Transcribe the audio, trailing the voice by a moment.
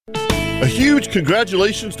A huge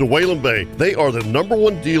congratulations to Whalen Bay. They are the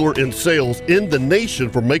 #1 dealer in sales in the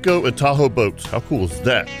nation for Mako and Tahoe boats. How cool is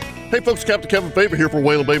that? Hey folks, Captain Kevin Faber here for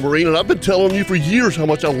Whalen Bay Marine, and I've been telling you for years how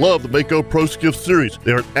much I love the Mako Pro Skiff series.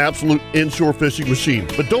 They're an absolute inshore fishing machine.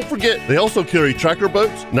 But don't forget, they also carry tracker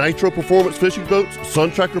boats, Nitro Performance fishing boats,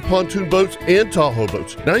 Sun Tracker pontoon boats, and Tahoe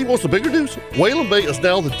boats. Now you want some bigger news? Whalen Bay is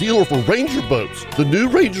now the dealer for Ranger boats. The new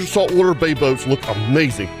Ranger saltwater bay boats look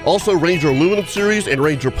amazing. Also Ranger aluminum series and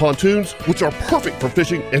Ranger pontoons, which are perfect for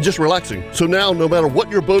fishing and just relaxing. So now, no matter what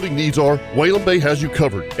your boating needs are, Whalen Bay has you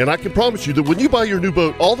covered. And I can promise you that when you buy your new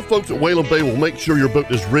boat, all the folks at Whalen Bay will make sure your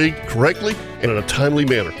boat is rigged correctly and in a timely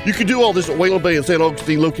manner. You can do all this at Whalen Bay in St.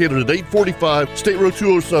 Augustine, located at 845 State Road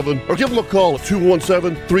 207, or give them a call at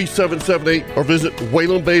 217-3778, or visit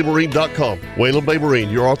WhalenBayMarine.com. Whalen Bay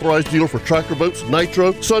Marine, your authorized dealer for tracker boats,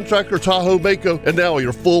 Nitro, Sun Tracker, Tahoe, Mako, and now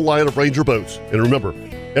your full line of Ranger boats. And remember,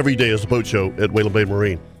 every day is a boat show at Whalen Bay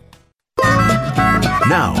Marine.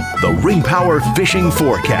 Now, the Ring Power Fishing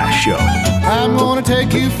Forecast Show. I'm gonna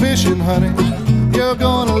take you fishing, honey. You're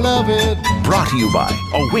gonna love it. Brought to you by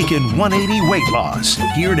Awaken 180 Weight Loss.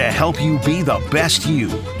 Here to help you be the best you.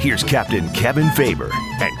 Here's Captain Kevin Faber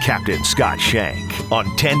and Captain Scott Shank on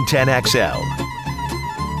 1010XL.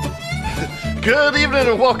 Good evening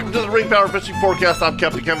and welcome to the Ring Power Fishing Forecast. I'm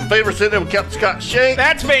Captain Kevin Faber, sitting there with Captain Scott Shank.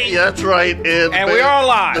 That's me. Yeah, that's right. And we are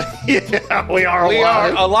alive. Yeah, we are alive. We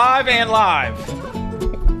are alive and live.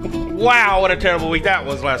 Wow, what a terrible week that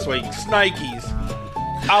was last week. Snikes.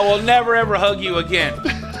 I will never ever hug you again.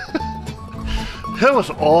 That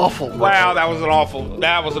was awful. Wow, that was an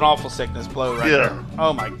awful sickness blow right there.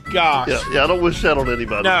 Oh my gosh. Yeah, I don't wish that on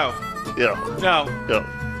anybody. No. Yeah. No. Yeah.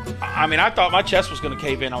 I mean, I thought my chest was going to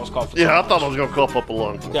cave in. I was coughing. Yeah, I thought I was going to cough up a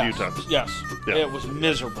lung a few times. Yes. Yeah. It was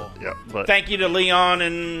miserable. Yeah. But Thank you to Leon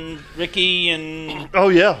and Ricky and oh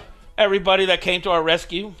yeah, everybody that came to our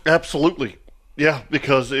rescue. absolutely. Yeah,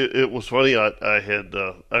 because it was funny.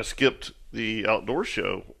 I skipped the outdoor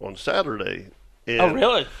show on Saturday. And, Oh,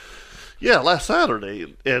 really? Yeah, last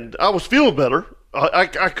Saturday, and I was feeling better. I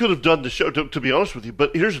could have done the show, to be honest with you,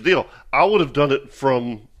 but here's the deal. I would have done it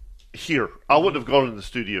from here. I wouldn't have gone in the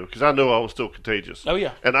studio because I know I was still contagious. Oh,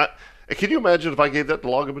 yeah. And can you imagine if I gave that to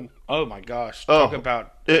Loggeman? Oh, my gosh. Talk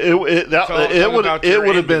about... It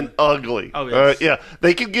would have been ugly. Oh, yes. Yeah,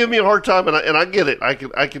 they can give me a hard time, and I get it. I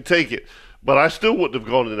can take it, but I still wouldn't have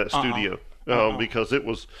gone in that studio because it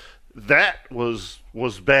was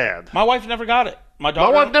bad. My wife never got it. My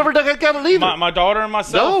wife never got it either. My daughter and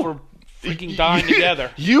myself were freaking dying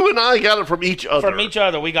together. You and I got it from each other. From each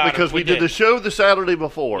other, we got it. Because we did the show the Saturday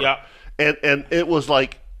before. Yeah. And it was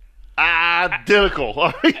like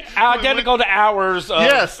identical. Identical to hours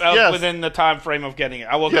Yes. within the time frame of getting it.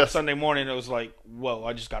 I woke up Yes. Sunday morning and it was like, whoa,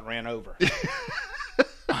 I just got ran over.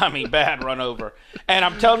 I mean, bad run over. And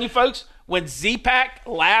I'm telling you, folks, when Z-Pack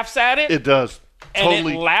laughs at it, It does. and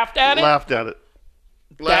Totally it laughed at it, laughed at it.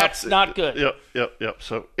 that's not good. Yep.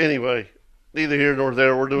 So anyway, neither here nor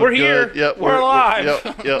there. We're doing We're good. here. Yep, We're alive.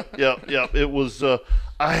 Yep. It was.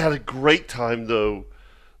 I had a great time though,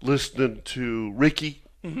 listening to Ricky,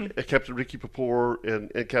 Captain Ricky Papor,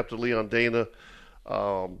 and Captain Leon Dana,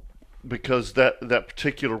 because that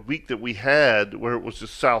particular week that we had, where it was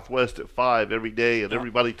just Southwest at 5 every day, and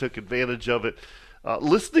everybody took advantage of it.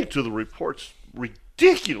 Listening to the reports,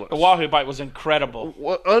 ridiculous. The Wahoo bite was incredible.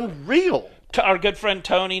 What unreal. Our good friend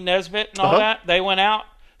Tony Nesbitt and all that, they went out,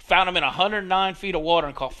 found him in 109 feet of water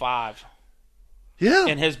and caught 5 Yeah.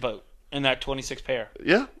 in his boat in that 26 pair.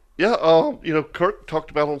 Yeah. Kurt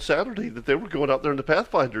talked about on Saturday that they were going out there in the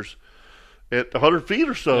Pathfinders at 100 feet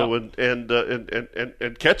or so and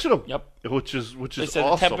catching them. Yep. Which is They said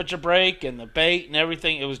awesome. the temperature break and the bait and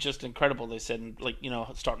everything, it was just incredible. They said,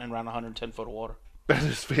 starting in around 110 foot of water. That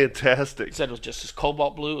is fantastic. They said it was just as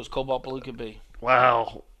cobalt blue could be.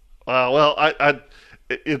 Wow. Well,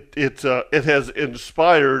 it has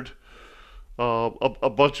inspired a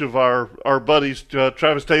bunch of our buddies.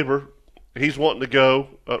 Travis Tabor, he's wanting to go.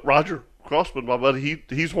 Roger Crossman, my buddy,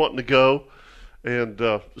 he's wanting to go. And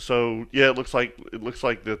so yeah, it looks like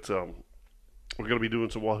that we're going to be doing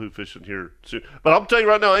some wahoo fishing here soon. But I'm telling you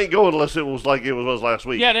right now, I ain't going unless it was like it was last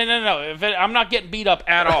week. Yeah, no. I'm not getting beat up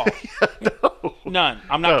at all. No. None.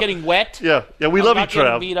 I'm not getting wet. Yeah. We I'm love you, not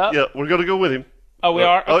getting Trav. beat up. Yeah, we're going to go with him. Oh, we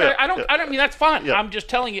are? Okay. Yeah. I don't mean that's fine. Yeah. I'm just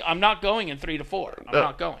telling you, I'm not going in 3 to 4. I'm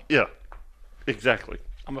not going. Yeah, exactly.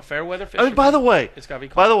 I'm a fair weather I fisherman. mean, by the way, it's got to be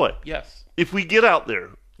cold. By the way, Yes. if we get out there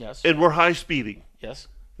Yes. and we're high speeding, Yes.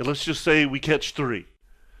 and let's just say we catch 3,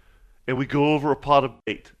 and we go over a pot of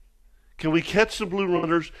bait, can we catch some blue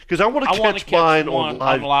runners? Because I want to catch mine on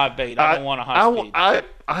live bait. I don't want a high speed.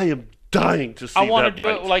 I am dying to see I want that to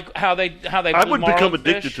do bite. it like how they I would become marlin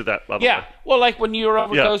addicted fish. to that, by the Yeah, way. well, like when you're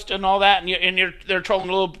over Yeah. coast and all that, and they're trolling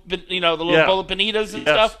the little, the little Yeah. bullet panitas and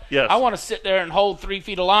Yes, stuff. yes. I want to sit there and hold 3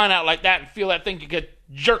 feet of line out like that and feel that thing could get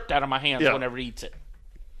jerked out of my hands Yeah. whenever it eats it,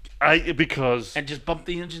 Because and just bump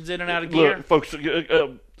the engines in and out of gear. look, folks,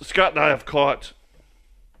 Scott and I have caught,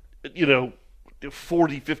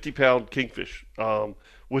 40, 50-pound kingfish,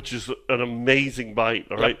 which is an amazing bite,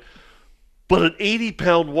 all right? But an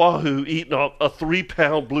 80-pound wahoo eating a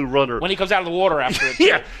 3-pound blue runner, When he comes out of the water after it,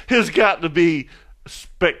 yeah, has got to be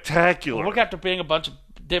spectacular. we're gonna have to bring a bunch of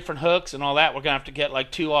different hooks and all that. We're gonna have to get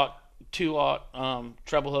like 2-aught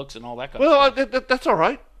treble hooks and all that kind of Well, stuff. that's all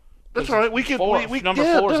right. That's all right. We can. Four- we number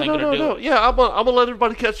yeah, fours no, ain't no, gonna no, do no. it. Yeah, I'm gonna let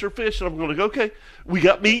everybody catch their fish, and I'm gonna go. Okay, we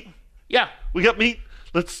got meat. Yeah, We got meat.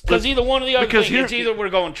 Let's because either one or the other because thing. here- It's either we're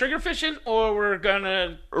going trigger fishing or we're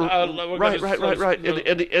gonna right.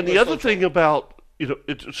 And the other thing about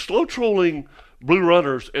it's slow trolling blue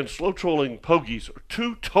runners and slow trolling pogies are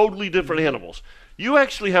two totally different animals. You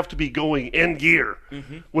actually have to be going in gear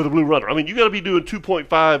with a blue runner. I mean, you got to be doing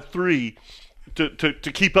 2.5, 3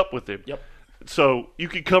 to keep up with him. Yep. So you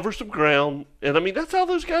can cover some ground, and I mean that's how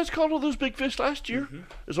those guys caught all those big fish last year.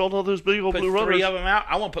 Is all those big old Put blue 3 runners. of them out.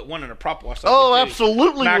 I want to put one in a prop wash. Oh, like we do. absolutely! You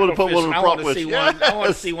want to Mackerel put one in fishing. a I prop want to with. see Yes. one. I want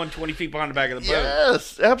to see one 20 feet behind the back of the boat.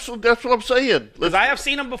 Yes, absolutely. That's what I'm saying. Because I have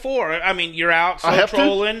seen them before. I mean, you're out I have to.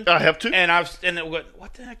 trolling. I have to. And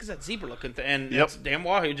what the heck is that zebra looking thing? And Yep. it's damn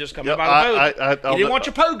wahoo just coming Yep, by the boat. I'll he didn't let- want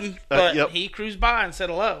your pogey, but yep. he cruised by and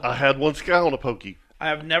said hello. I had one sky on a pokey. I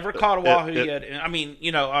have never caught a wahoo it- yet. I mean,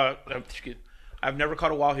 I've never caught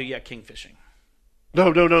a wahoo yet kingfishing.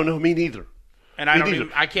 No, me neither. And I Me don't neither.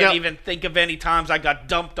 even, I can't Now- even think of any times I got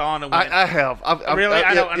dumped on and went, I have. Really?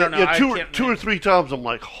 I don't know. Yeah, I two can't- or three times. I'm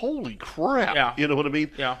like, holy crap! Yeah. You know what I mean?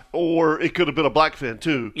 Yeah. Or it could have been a blackfin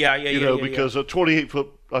too. Yeah, because a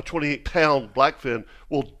 28-pound blackfin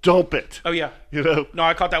will dump it. oh yeah. You know. No,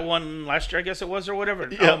 I caught that one last year, I guess it was, or whatever.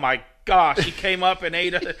 Yeah. Oh my gosh, he came up and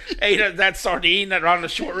ate that sardine that on the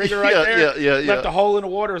short rigger right Yeah, there. yeah. Left a hole in the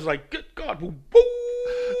water. It was like, good God, woo,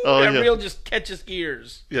 Oh, that yeah. reel just catches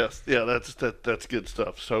gears. Yes, yeah, that's good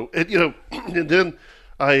stuff. So, and and then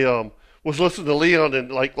I was listening to Leon,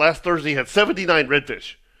 and like last Thursday he had 79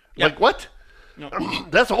 redfish. Yeah. Like what? No.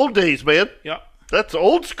 That's old days, man. Yeah. That's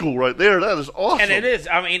old school right there. That is awesome. And it is.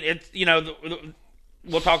 I mean, it's,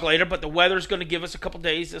 we'll talk later, but the weather's going to give us a couple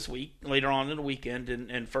days this week, later on in the weekend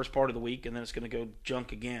and first part of the week, and then it's going to go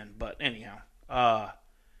junk again. But anyhow,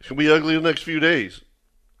 It's gonna be ugly the next few days.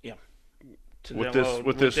 yeah.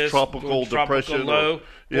 With this tropical depression, low.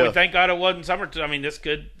 yeah. Boy, thank God it wasn't summer. I mean, this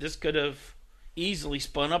could have easily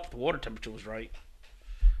spun up if the water temperature was right,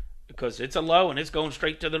 because it's a low and it's going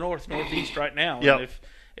straight to the northeast right now. Yeah. And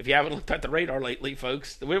if you haven't looked at the radar lately,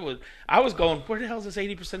 folks, I was going, where the hell is this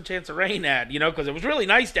 80% chance of rain at? Because it was really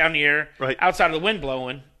nice down here, Right. outside of the wind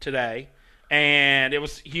blowing today, and it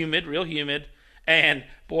was humid, real humid. And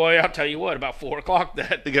boy, I'll tell you what, about 4 o'clock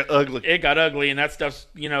It got ugly. it got ugly, and that stuff's,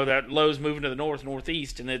 that low's moving to the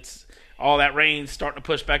northeast, and it's all that rain's starting to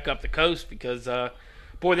push back up the coast because,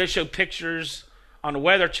 boy, they show pictures on the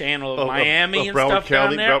Weather Channel of Miami of and Broward stuff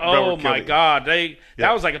County, down there. Broward Oh my County. God, Yeah.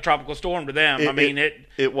 that was like a tropical storm to them.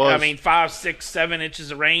 It was. I mean, 5, 6, 7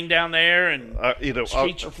 inches of rain down there, and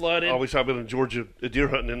streets are flooded. Always I've been in Georgia deer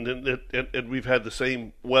hunting, and we've had the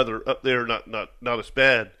same weather up there. Not as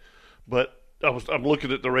bad, but I'm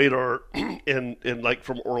looking at the radar, and like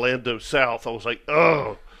from Orlando south, I was like,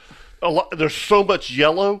 oh, there's so much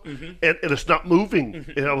yellow, and it's not moving,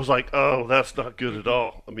 and I was like, oh, that's not good at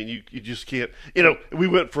all. I mean, you just can't. We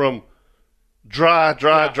went from dry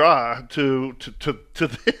to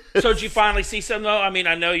this. So did you finally see some though? I mean,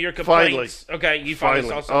 I know your complaints. Okay, you finally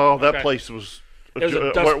saw some. Oh, that Okay. place was It was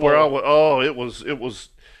a dust where I bowl. went. Oh, it was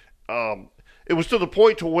to the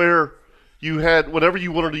point to where you had whenever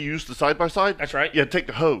you wanted to use the side by side. That's right. You had to take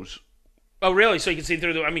the hose. Oh, really? So you can see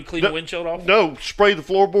through clean the windshield off? No, spray the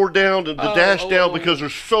floorboard down and the dash down because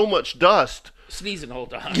there's so much dust. Sneezing the whole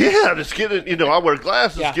time. Yeah, just getting. I wear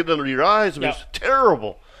glasses, Yeah. getting under your eyes. I mean, Yeah. it's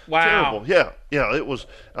terrible. Wow. Terrible. Yeah. It was.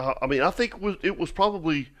 I think it was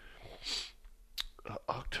probably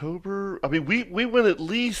October. I mean, we went at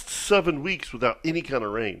least 7 weeks without any kind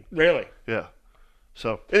of rain. Really? Yeah.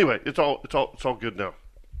 So anyway, it's all good now.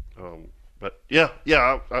 But yeah.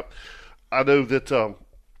 I know that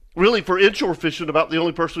really for inshore fishing, about the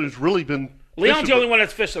only person who's really been Leon's fishing, the only one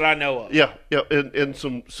that's fished that I know of. Yeah, and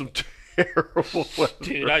some terrible weather.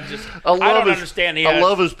 Dude, I love don't his, understand. I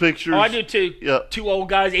love his pictures. Oh, I do too. Yeah. 2 old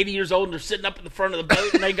guys, 80 years old, and they're sitting up in the front of the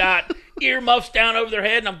boat, and they got earmuffs down over their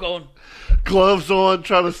head, and I'm going, Gloves on,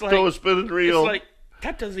 trying to throw like- a spinning reel. it's like,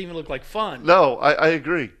 that doesn't even look like fun. No, I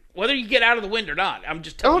agree. whether you get out of the wind or not. I'm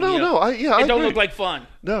just telling you. No. It I don't agree. look like fun.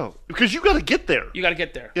 No, because you got to get there. You got to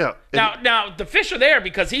get there. Yeah. Now the fish are there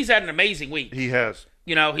because he's had an amazing week. He has.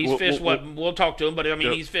 He's fished we'll talk to him, but I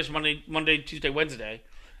mean, he's fished Monday, Tuesday, Wednesday.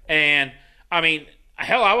 And I mean,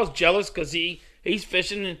 hell, I was jealous because he's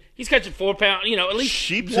fishing and he's catching 4 pound, at least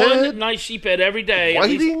Sheep's one head? nice sheephead every day.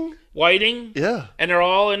 Whiting. Yeah. And they're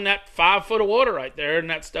all in that 5 foot of water right there and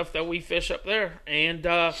that stuff that we fish up there. And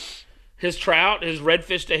his trout, his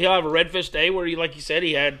redfish day, he'll have a redfish day where like you said,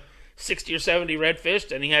 he had 60 or 70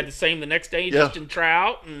 redfish and he had the same the next day just in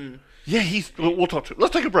trout. And yeah, we'll talk to him.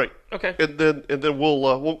 Let's take a break. Okay. And then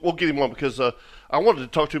we'll get him on because I wanted to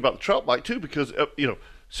talk to him about the trout bite too because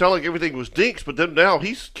sounded like everything was dinks, but then now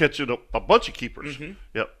he's catching a bunch of keepers. Mm-hmm.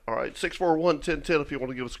 Yep. All right. 641-1010 if you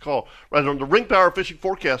want to give us a call. Right on the Ring Power Fishing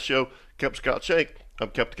Forecast Show. Captain Scott Shank.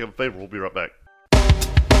 I'm Captain Kevin Favor. We'll be right back.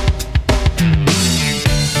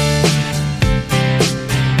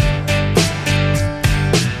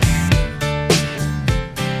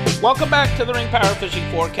 Welcome back to the Ring Power Fishing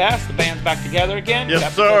Forecast. The band's back together again. Yes,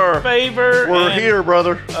 Captain sir. Favor. We're here,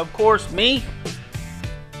 brother. Of course, me.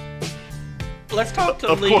 Let's talk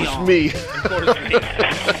to Leon. Of course, me.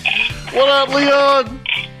 What up, Leon?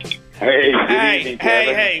 Hey, good evening,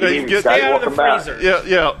 Kevin. Hey. Good evening, Stay Scott. out of the Welcome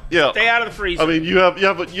freezer. Yeah. Stay out of the freezer. I mean, you have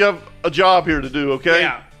a job here to do, okay?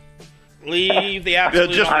 Yeah. Leave the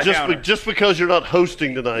absolute counter. just because you're not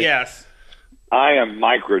hosting tonight. Yes. I am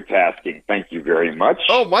microtasking. Thank you very much.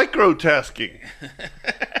 Oh, microtasking.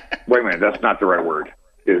 Wait a minute, that's not the right word,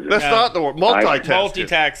 is it? That's not the word.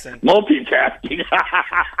 Multitasking. Multitasking. Multitasking.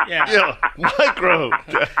 Yeah. Micro.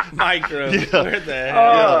 Micro. Yeah. Where the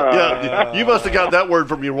hell? Yeah. You must have got that word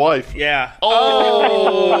from your wife. Yeah.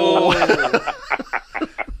 Oh.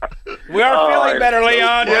 We are feeling better,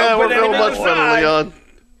 Leon. Yeah, Don't we're put feeling anything much better, aside.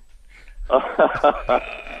 Leon.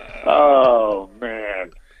 Oh,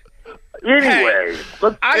 man. Anyway,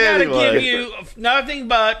 I gotta give you nothing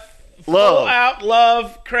but full Love. out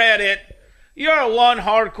love, credit. You're a one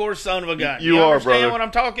hardcore son of a gun. You are, understand brother. what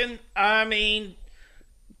I'm talking? I mean,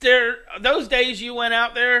 those days you went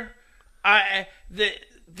out there.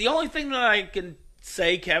 The only thing that I can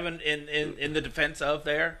say, Kevin, in the defense of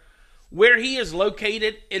there, where he is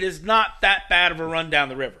located, it is not that bad of a run down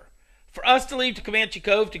the river. For us to leave to Comanche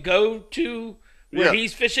Cove to go to where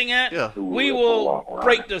he's fishing at, we will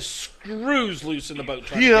break the screws loose in the boat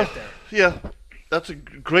trying to get there. Yeah, that's a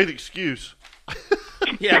great excuse.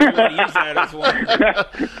 Yeah, we want to use that as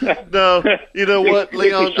one. No, you know what,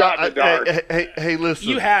 Leon? It's a shot in the dark. Hey, listen.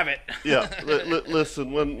 You have it. Yeah,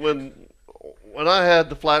 listen. When I had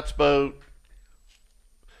the flats boat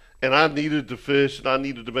and I needed to fish and I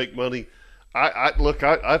needed to make money,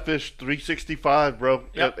 I fished 365, bro.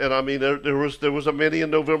 Yep. And I mean there was a many in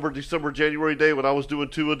November, December, January day when I was doing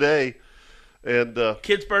 2 a day. And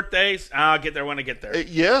Kids' birthdays, I'll get there when I get there.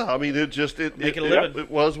 yeah, I mean it Make it a living.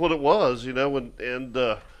 it was what it was, and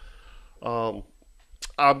I'm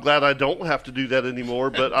glad I don't have to do that anymore.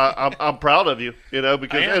 But I'm proud of you,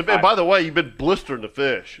 because and by the way, you've been blistering the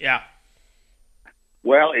fish. Yeah.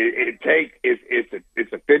 well,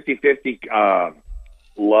 it's a 50-50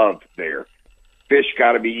 love there. Fish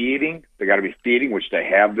got to be eating. They got to be feeding, which they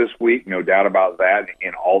have this week, no doubt about that,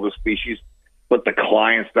 in all the species. But the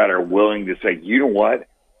clients that are willing to say, you know what,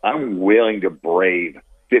 I'm willing to brave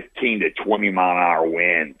 15 to 20 mile an hour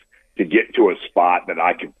winds to get to a spot that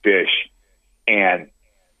I can fish and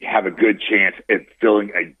have a good chance at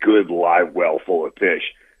filling a good live well full of fish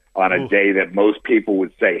on a day that most people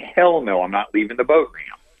would say, hell no, I'm not leaving the boat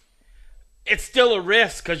ramp. It's still a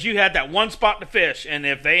risk because you had that one spot to fish, and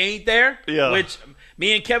if they ain't there, which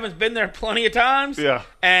me and Kevin's been there plenty of times,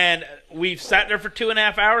 and we've sat there for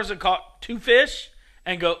 2.5 hours and caught 2 fish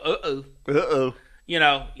and go, uh-oh.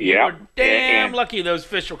 You're damn lucky those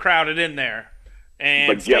fish were crowded in there and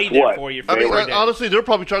But stayed guess there what? for you. I mean, for a day. honestly, they're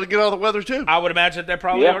probably trying to get out of the weather too. I would imagine they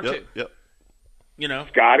probably are too. Yep.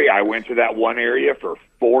 Scotty, I went to that one area for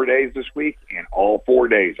 4 days this week, and all 4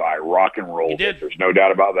 days I rock and rolled. You did. There's no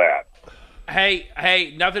doubt about that.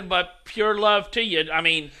 Hey, nothing but pure love to you. I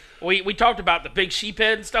mean, we talked about the big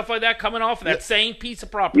sheephead and stuff like that coming off of that same piece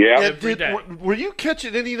of property every day. Were you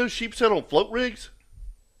catching any of those sheepshead on float rigs?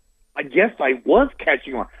 I guess I was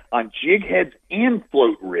catching on jig heads and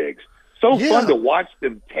float rigs. So fun to watch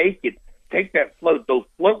them take that float. Those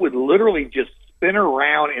float would literally just spin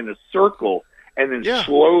around in a circle and then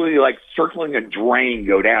slowly, like circling a drain,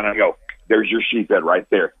 go down and go, there's your sheephead right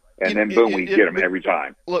there. And then, boom, we get them every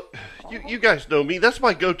time. Look, you guys know me. That's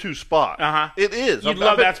my go-to spot. It is. You'd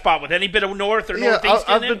love that spot with any bit of north or northeast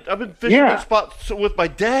in it? I've been fishing that spot with my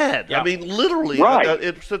dad. I mean, literally.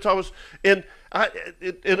 Right. Since I was – and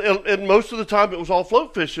And most of the time it was all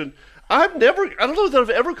float fishing. I don't know that I've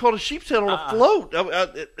ever caught a sheepshead on a float,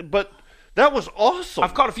 but that was awesome.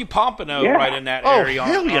 I've caught a few pompano Yeah. right in that Oh, area.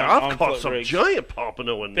 hell yeah. on I've caught float some rigs. giant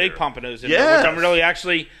pompano in there. Big pompanos in Yes. there, which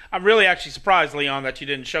I'm really actually surprised, Leon, that you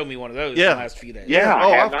didn't show me one of those in the last few days. Yeah. I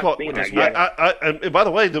Oh, have I've not caught. seen that yet. And by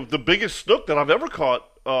the way, the biggest snook that I've ever caught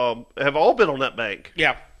have all been on that bank.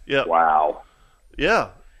 Yeah. Yeah. Wow. Yeah.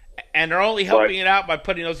 And they're only helping it out by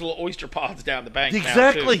putting those little oyster pods down the bank.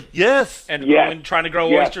 Exactly. Now, too. Yes. And Yes. trying to grow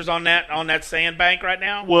Yes. oysters on that sand bank right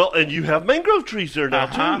now. Well, and you have mangrove trees there now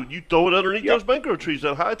Uh-huh. too. You throw it underneath Yep. those mangrove trees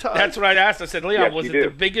at high tide. That's what I asked. I said, Leon, Yes, was you it do. the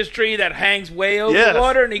biggest tree that hangs way over Yes. the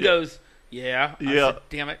water? And he Yeah. goes, yeah. I Yeah. said,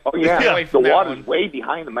 damn it. Oh, yeah. Stay away The from that water's one. way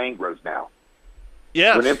behind the mangroves now.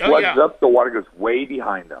 Yes. When it Oh, floods yeah. up, the water goes way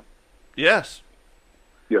behind them. Yes.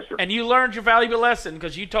 Yes, sir. And you learned your valuable lesson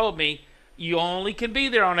because you told me you only can be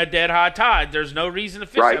there on a dead high tide. There's no reason to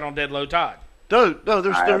fish Right. that on dead low tide. No.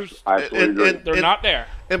 There's. I absolutely agree. They're not there.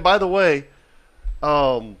 And by the way,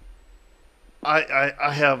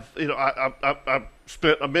 I have I've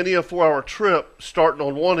spent a many a 4-hour trip starting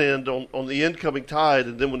on one end on the incoming tide,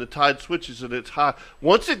 and then when the tide switches and it's high,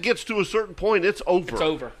 once it gets to a certain point, it's over. It's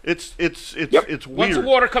over. It's Yep. weird. Once the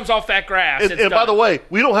water comes off that grass, and it's and by done. the way,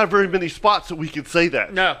 we don't have very many spots that we can say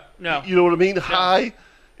that. No. You know what I mean? High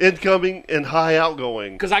incoming and high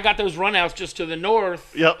outgoing. Because I got those runouts just to the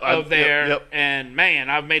north Yep, of there, yep. and man,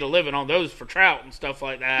 I've made a living on those for trout and stuff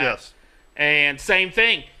like that. Yes. And same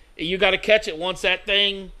thing, you got to catch it once that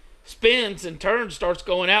thing spins and turns, starts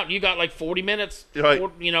going out. And you got like 40 minutes, Right.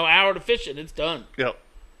 hour to fish it. It's done. Yep.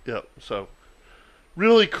 So,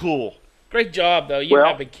 really cool. Great job though. You Well-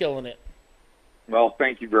 have been killing it. Well,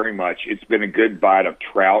 thank you very much. It's been a good bite of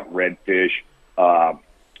trout, redfish,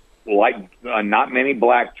 not many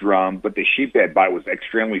black drum, but the sheephead bite was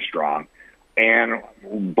extremely strong, and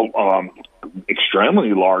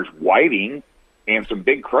extremely large whiting, and some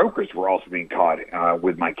big croakers were also being caught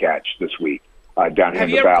with my catch this week down here Have in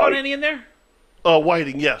you the ever valley. caught any in there?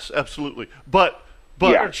 Whiting, yes, absolutely. But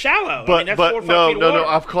Yeah. Or shallow. but I mean, that's 4 or 5 no, feet of water.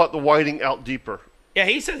 I've caught the whiting out deeper. Yeah,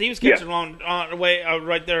 he said he was Yeah. catching them on the way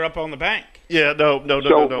right there up on the bank. Yeah, no.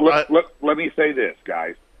 So let me say this,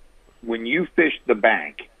 guys. When you fish the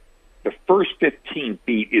bank, the first 15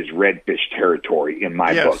 feet is redfish territory in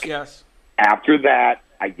my Yes. book. Yes. After that,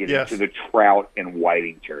 I get Yes. into the trout and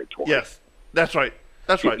whiting territory. Yes, that's right.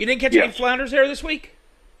 That's right. You didn't catch Yes. any flounders there this week?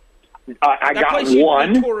 I That got place is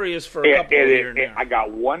one. notorious for a couple of years now. I got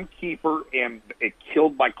one keeper, and it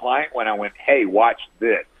killed my client when I went, "Hey, watch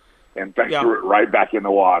this," and I Yeah. threw it right back in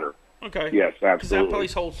the water. Okay. Yes, Because that absolutely.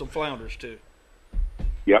 place holds some flounders too.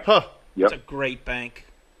 Yep. Huh. It's a Yep. great bank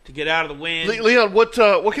to get out of the wind. Leon, what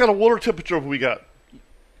kind of water temperature have we got?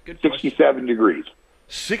 Good question. 67 degrees.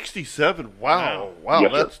 67. Wow.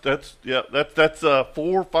 Yes, That's 4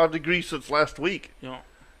 or 5 degrees since last week. You know,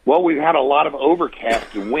 Well, we've had a lot of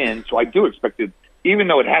overcast and wind, so I do expect it. Even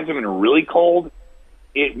though it hasn't been really cold,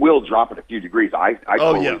 it will drop it a few degrees. I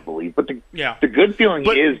totally yeah. believe. But Yeah. the good feeling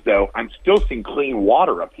But- is, though, I'm still seeing clean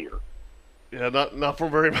water up here. Yeah, not for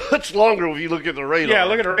very much longer if you look at the radar. yeah,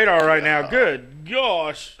 look at the radar right now. Good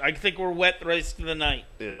gosh. I think we're wet the rest of the night.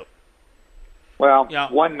 Yeah. Well, Yeah.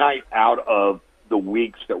 one night out of the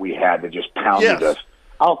weeks that we had that just pounded Yes. us,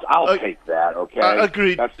 I'll take that. Okay,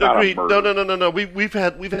 Agreed. That's not Agreed. a murder. No. We've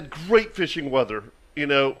had great fishing weather. You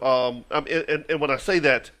know, and when I say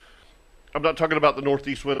that, I'm not talking about the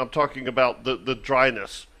northeast wind. I'm talking about the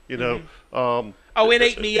dryness. You know. Oh, it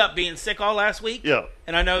ate me up being sick all last week. Yeah.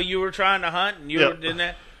 And I know you were trying to hunt and you Yeah. were doing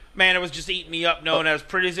that. Man, it was just eating me up knowing as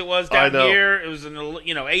pretty as it was I down know. here. It was in the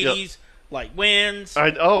 80s, like winds. I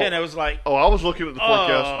know. And it was like, Oh, I was looking at the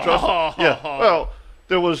forecast. Trust me. Yeah. Well,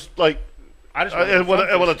 there was like, I just and when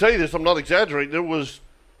I tell you this, I'm not exaggerating. There was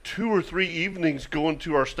 2 or 3 evenings going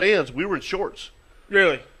to our stands. We were in shorts.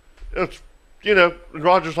 Really? It's, you know, and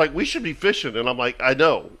Roger's like, we should be fishing, and I'm like, I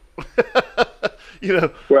know. You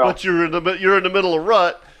know, Well- but you're in the middle of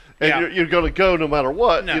rut, and Yeah. you're going to go no matter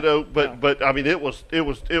what. No, you know, no. but I mean, it was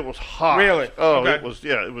hot. Really? Oh, Okay. it was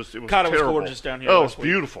it was God, it was terrible. gorgeous down here Oh, last it's week.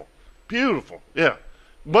 beautiful. Yeah,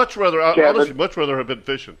 much rather Kevin? honestly, much rather have been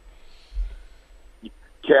fishing.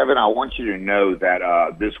 Kevin, I want you to know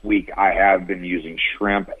that this week I have been using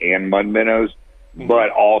shrimp and mud minnows,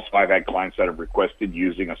 but also I've had clients that have requested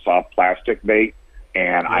using a soft plastic bait,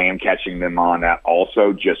 and I am catching them on that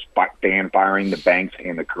also, just fan firing the banks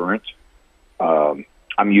and the currents.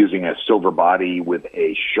 I'm using a silver body with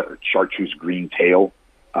a chartreuse green tail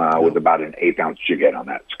with about an 1/8 ounce jig head on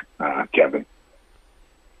that, Kevin.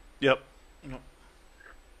 Yep.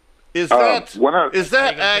 Is one that of- is How you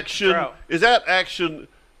that gonna catch the action trout? is that action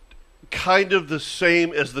kind of the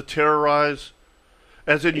same as the terrorize?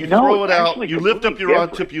 As in, you No, throw it out, actually you lift up completely your rod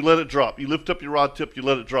different. tip, you let it drop. You lift up your rod tip, you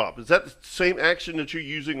let it drop. Is that the same action that you're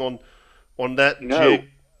using on that No. jig?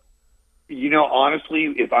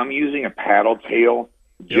 Honestly, if I'm using a paddle tail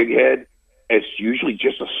jig head, it's usually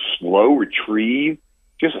just a slow retrieve,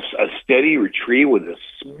 just a steady retrieve with a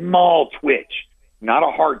small twitch, not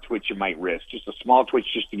a hard twitch in my wrist, just a small twitch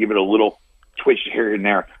just to give it a little twitch here and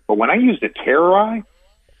there. But when I use the Terror,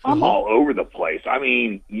 I'm all over the place. I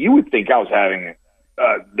mean, you would think I was having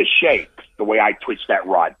the shakes the way I twitch that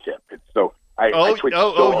rod tip. And so I twitch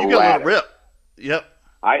so you got to let it erratic. rip. Yep.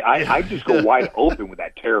 I just go wide open with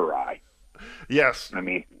that Terror. Yes. I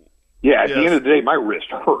mean, at the end of the day, my wrist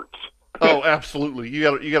hurts. Oh, absolutely. You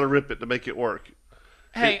got to rip it to make it work.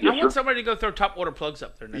 Hey, Yes, I want sir. somebody to go throw top water plugs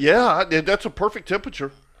up there next Yeah, that's a perfect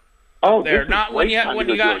temperature. Oh, There, this is not a when great you time when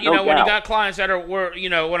to you go got do it, you no know when you doubt. got clients that are you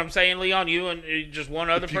know what I'm saying, Leon, you and just one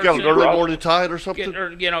other If you person. got an early morning tide or something.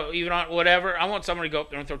 Or even on whatever. I want somebody to go up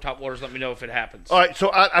there and throw top waters. Let me know if it happens. All right,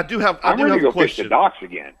 so I do have I'm a ready to go fish question. the docks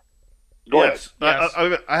again. Go ahead. Yes,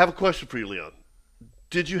 Yes. I have a question for you, Leon.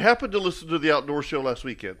 Did you happen to listen to the outdoor show last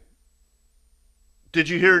weekend? Did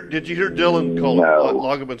you hear Dylan call No.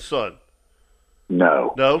 Loggeman's son?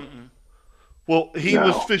 No. No. Well, he No.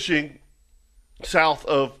 was fishing south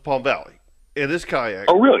of Palm Valley in his kayak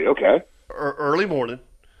Oh, really? Okay. early morning,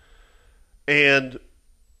 and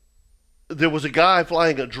there was a guy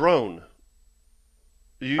flying a drone.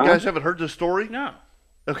 You guys haven't heard this story? No.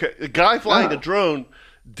 Okay, a guy flying No. a drone,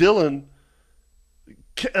 Dylan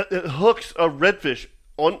hooks a redfish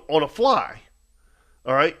on a fly.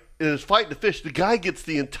 All right, and is fighting the fish. The guy gets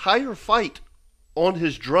the entire fight on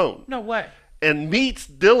his drone No way. and meets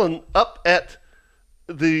Dylan up at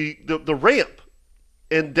the ramp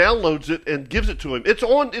and downloads it and gives it to him. It's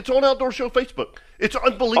on Outdoor Show Facebook. It's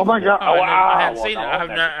unbelievable. Oh, my God. Oh, wow. I haven't seen it. Well, I have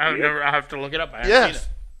that's not, weird. I have to look it up. I haven't seen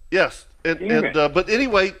Yes, yes, Damn it. but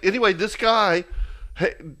anyway, this guy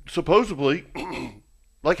supposedly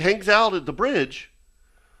like hangs out at the bridge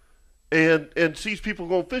and sees people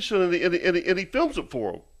going fishing and he films it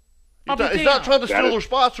for them. I'll be He's not damned. trying to That steal is- their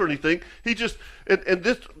spots or anything. He just and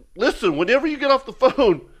this. Listen, whenever you get off the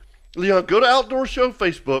phone, Leon, go to Outdoor Show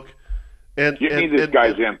Facebook and Give me this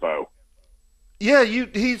guy's info. Yeah,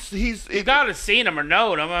 he's You got to seen him or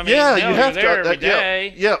known him. I mean, yeah, you know, you have you're there to. every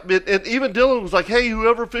day. Yeah, and even Dylan was like, "Hey,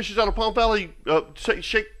 whoever fishes out of Palm Valley,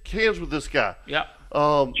 shake hands with this guy." Yep.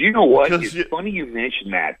 Do you know what? Because It's funny you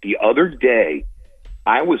mentioned that. The other day,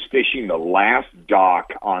 I was fishing the last dock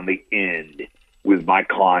on the end with my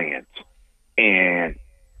client, and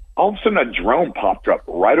all of a sudden a drone popped up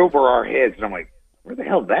right over our heads, and I'm like, where the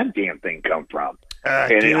hell did that damn thing come from?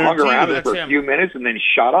 And it hung guarantee around you us for that's a few minutes and then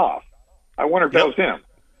shot off. I wonder if that was him.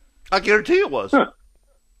 I guarantee it was. Huh.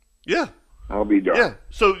 Yeah, I'll be darned. yeah.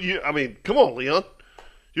 So I mean, come on, Leon.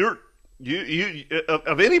 You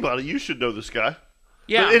of anybody, you should know this guy.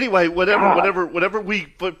 Yeah. But anyway, God. whenever we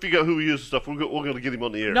figure out who he is and stuff, we're going to get him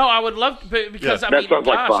on the air. No, I would love to, because Yeah. I That mean, sounds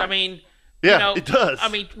like gosh, fun. I mean, Yeah, you know, it does. I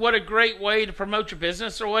mean, what a great way to promote your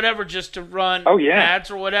business or whatever, just to run Oh, yeah. ads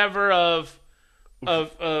or whatever of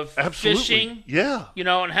absolutely. fishing, Yeah. you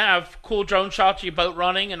know, and have cool drone shots of your boat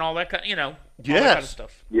running and all that kind, you know, all that kind of Yes.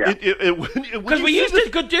 stuff. Yeah. Because we used to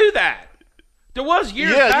could do that. There was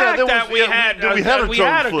years back there that was- we yeah, had we had a we drone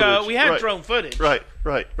had footage. we had Right. drone footage Right.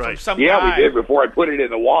 from some Yeah, guy. we did before I put it in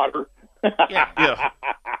the water. Yeah. Yeah.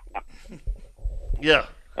 Yeah.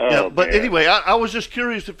 Oh, yeah. But man. anyway, I was just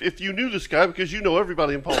curious if you knew this guy because you know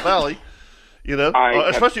everybody in Palm Valley. You know,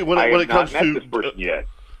 especially when I it have not comes met to this person yet.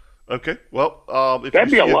 Okay, well, if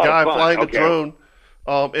That'd you be see a a lot of guy fun. flying Okay. a drone,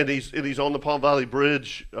 and he's on the Palm Valley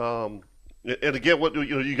Bridge, and again,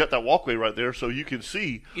 you got that walkway right there, so you can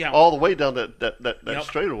see Yeah. all the way down that Yep.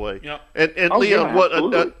 straightaway. Yep. And Oh, Leon, yeah, what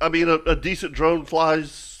absolutely. I mean, a decent drone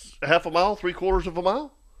flies half a mile, 3/4 of a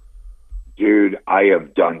mile. Dude, I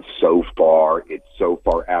have done so far. It's so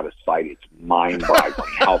far out of sight. It's mind-boggling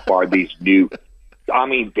how far these new. I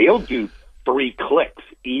mean, they'll do 3 clicks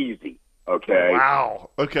easy. Okay. Wow.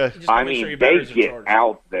 Okay. Just to I make sure mean, your they batteries are get charged.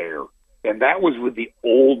 out there, and that was with the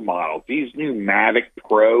old models. These new Mavic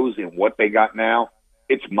Pros and what they got now,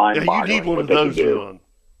 it's Yeah, you mind-boggling. need one what of they can those, do. Leon.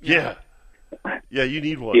 Yeah. Yeah, you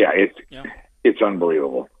need one. Yeah, Yeah. it's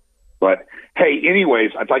unbelievable. But hey,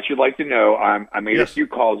 anyways, I thought you'd like to know. I made Yes. a few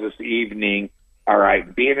calls this evening. All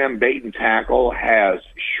right, B&M Bait and Tackle has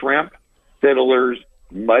shrimp, fiddlers,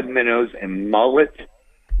 mud minnows, and mullet.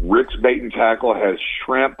 Rick's Bait and Tackle has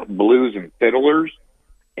shrimp, blues, and fiddlers.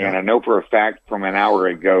 And I know for a fact from an hour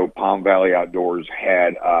ago, Palm Valley Outdoors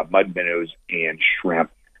had mud minnows and shrimp.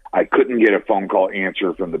 I couldn't get a phone call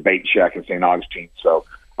answer from the bait shack in St. Augustine, so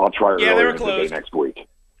I'll try Yeah, they earlier were in the day closed. next week.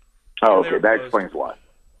 Oh, they okay, were that closed. explains why.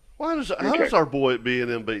 How does our boy at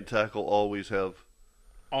B&M Bait and Tackle always have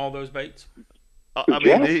all those baits?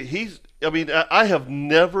 I have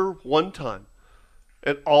never one time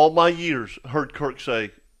in all my years heard Kirk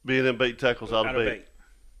say B&M Bait and Tackle's out of bait.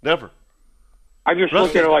 Never. I just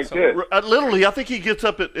look at it like this. Literally, I think he gets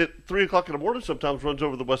up at 3 o'clock in the morning sometimes, runs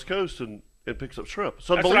over the West Coast and picks up shrimp.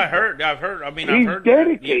 That's what I heard. I've heard. He's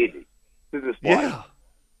dedicated to this life.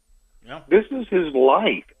 Yeah. This is his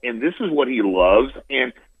life, and this is what he loves.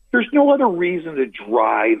 And there's no other reason to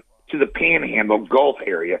drive to the Panhandle Gulf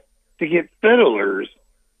area to get fiddlers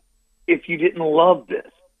if you didn't love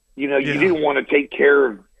this. You didn't want to take care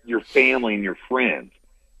of your family and your friends.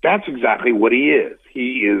 That's exactly what he is.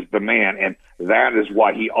 He is the man, and that is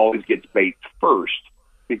why he always gets bait first,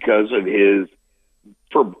 because of his,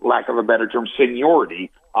 for lack of a better term,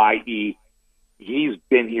 seniority, i.e., he's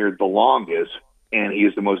been here the longest, and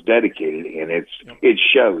he's the most dedicated, and it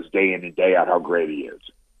shows day in and day out how great he is.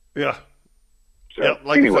 Yeah. So,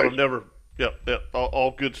 like I said, I've never.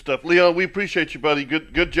 All good stuff. Leon, we appreciate you, buddy.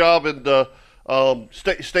 Good job, and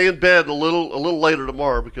stay in bed a little later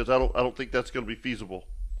tomorrow, because I don't think that's going to be feasible.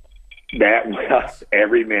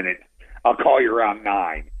 Every minute. I'll call you around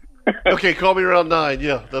 9. Okay, call me around 9.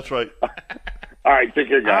 Yeah, that's right. All right, take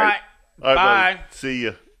care, guys. All right, bye. buddy. See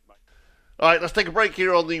ya. All right, let's take a break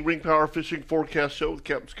here on the Ring Power Fishing Forecast Show with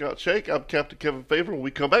Captain Scott Shank. I'm Captain Kevin Favor. When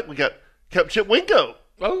we come back, we got Captain Chip Wingo.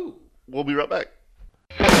 Oh. We'll be right back.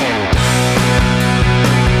 All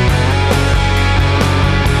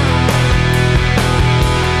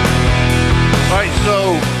right,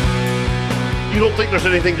 so you don't think there's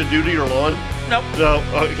anything to do to your lawn? Nope. No,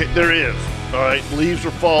 okay, there is. All right, leaves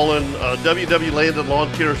are falling. WW Land and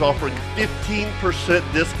Lawn Care is offering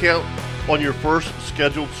 15% discount on your first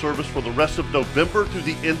scheduled service for the rest of November through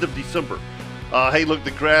the end of December. Hey, look,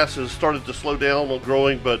 the grass has started to slow down on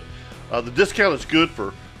growing, but the discount is good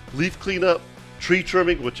for leaf cleanup, tree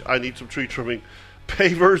trimming, which I need some tree trimming,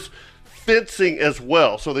 pavers, fencing as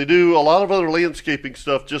well. So they do a lot of other landscaping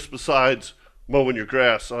stuff just besides mowing your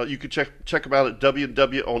grass. You can check them out at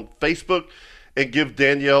W&W on Facebook, and give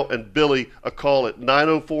Danielle and Billy a call at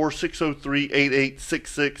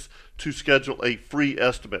 904-603-8866 to schedule a free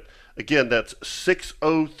estimate. Again, that's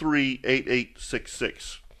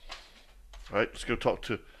 603-8866. All right, let's go talk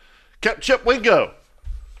to Captain Chip Wingo.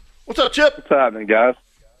 What's up, Chip? What's happening, guys?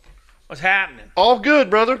 What's happening? All good,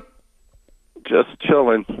 brother. Just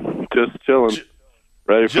chilling.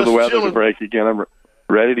 Ready for the weather to break again. I'm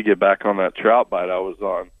ready to get back on that trout bite I was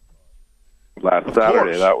on last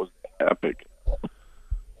Saturday. That was epic.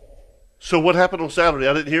 So what happened on Saturday?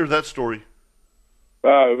 I didn't hear that story.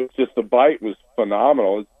 It was just the bite was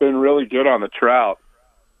phenomenal. It's been really good on the trout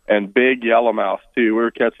and big yellowmouth too. We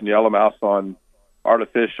were catching yellowmouth on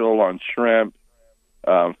artificial, on shrimp,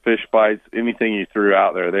 fish bites, anything you threw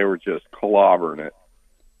out there. They were just clobbering it.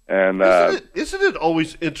 And isn't it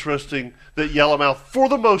always interesting that yellowmouth, for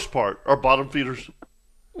the most part, are bottom feeders?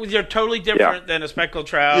 Well, they're totally different than a speckled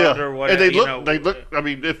trout or whatever. And they look. I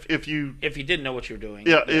mean, if you didn't know what you're doing,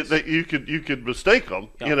 you could mistake them,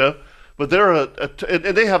 But they're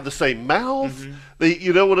and they have the same mouth. Mm-hmm. They,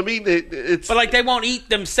 you know what I mean? But they won't eat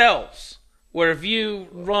themselves. Where if you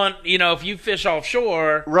run, if you fish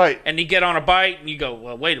offshore, right, and you get on a bite and you go,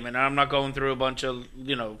 well, wait a minute, I'm not going through a bunch of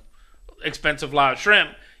expensive live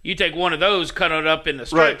shrimp. You take one of those, cut it up into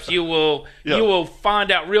strips. Right. You will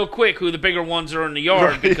find out real quick who the bigger ones are in the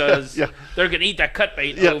yard because they're going to eat that cut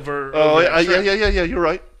bait over. Yeah.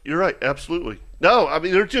 You're right. Absolutely. No, I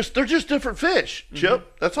mean they're just different fish, Chip. Mm-hmm.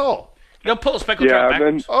 That's all. They'll pull a speckled trout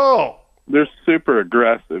backwards. They're super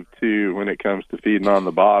aggressive too when it comes to feeding on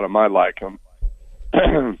the bottom. I like them.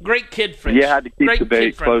 Great kid fish. You had to keep the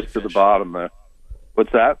bait close to the bottom though.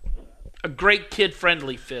 What's that? A great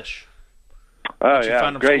kid-friendly fish. Oh,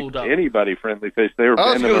 yeah, great anybody-friendly fish. They were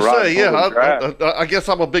bending the rod. I guess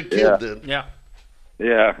I'm a big kid then. Yeah.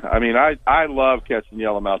 Yeah, I mean, I love catching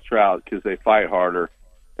yellowmouth trout because they fight harder,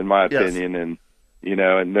 in my opinion, and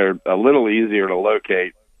and they're a little easier to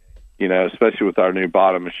locate, especially with our new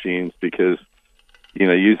bottom machines because,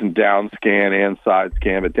 using down scan and side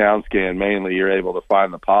scan, but down scan mainly, you're able to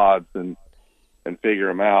find the pods and figure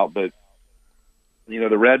them out, but the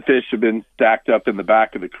redfish have been stacked up in the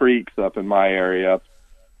back of the creeks up in my area,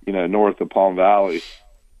 north of Palm Valley,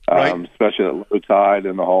 especially at low tide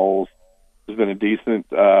in the holes. There's been a decent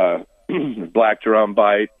black drum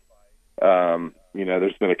bite.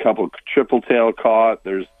 There's been a couple triple tail caught.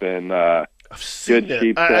 There's been good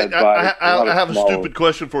sheepshead bites. I have a stupid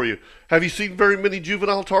question for you. Have you seen very many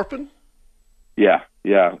juvenile tarpon? Yeah.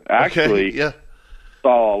 Actually,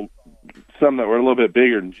 saw some that were a little bit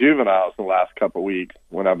bigger than juveniles in the last couple of weeks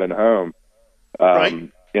when I've been home.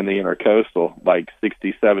 in the intercoastal, like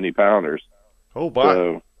 60, 70 pounders. Oh, my.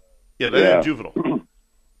 So, yeah, they're juvenile.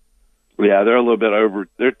 Yeah, they're a little bit over.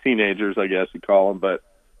 They're teenagers, I guess you call them, but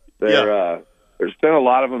there's been a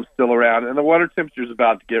lot of them still around, and the water temperature is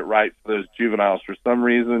about to get right for those juveniles. For some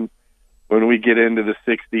reason, when we get into the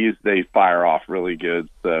 60s, they fire off really good.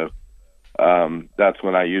 So that's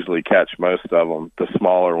when I usually catch most of them, the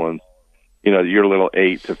smaller ones. You know, your little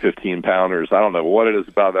 8 to 15 pounders. I don't know what it is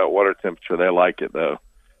about that water temperature. They like it, though.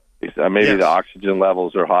 Maybe the oxygen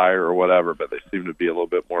levels are higher or whatever, but they seem to be a little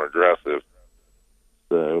bit more aggressive.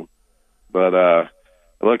 So, but it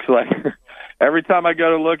looks like every time I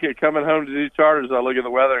go to look at coming home to do charters, I look at the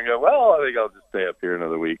weather and go, well, I think I'll just stay up here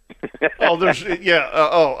another week. I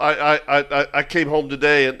came home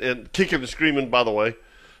today and kicking and screaming, by the way.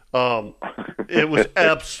 It was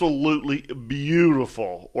absolutely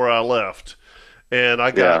beautiful where I left. And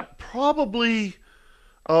I got probably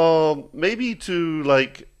maybe to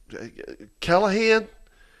like Callahan,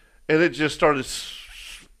 and it just started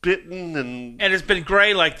spitting, and it's been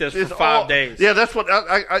gray like this for 5 days. Yeah, that's what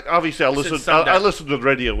I obviously I listen. I listen to the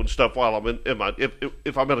radio and stuff while I'm in my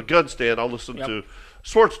if I'm at a gun stand, I'll listen to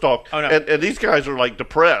Sports Talk. Oh, no. And these guys are like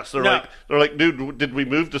depressed. They're like, dude, did we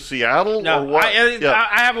move to Seattle or what?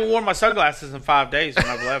 I haven't worn my sunglasses in 5 days when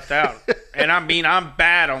I've left out, and I'm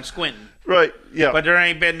bad on squinting. Right. Yeah. But there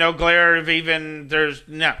ain't been no glare of even there's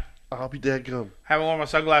no. I'll be dadgum. Haven't worn my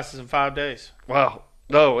sunglasses in 5 days. Wow.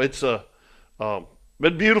 No, it's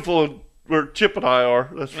been beautiful where Chip and I are.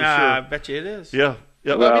 That's for sure. I bet you it is. Yeah.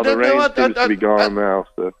 Yeah. Well, the rain seems to be gone now.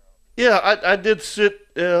 So. Yeah, I did sit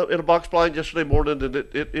in a box blind yesterday morning, and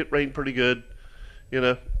it rained pretty good. You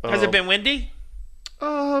know. Has it been windy?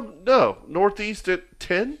 No. Northeast at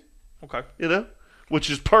 10. Okay. You know, which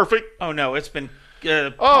is perfect. Oh no, it's been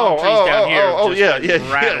palm trees down here.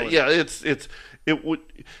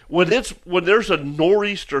 When there's a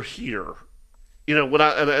nor'easter here, you know,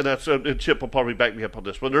 and Chip will probably back me up on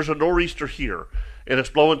this. When there's a nor'easter here and it's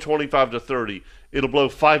blowing 25 to 30, it'll blow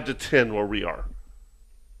 5 to 10 where we are.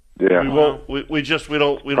 Yeah, we won't. We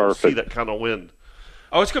don't see that kind of wind.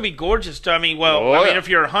 Oh, it's gonna be gorgeous. If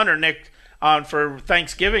you're a hunter, Nick, for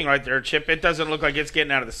Thanksgiving right there, Chip, it doesn't look like it's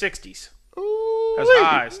getting out of the 60s. That's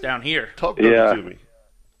highs down here. Talk to me.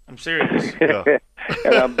 I'm serious. Yeah.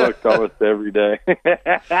 And I'm booked almost every day.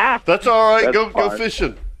 That's all right. That's Go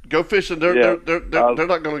fishing. Go fishing. They're not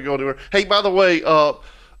going to go anywhere. Hey, by the way, a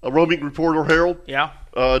roaming reporter Harold. Yeah.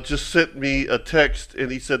 Just sent me a text,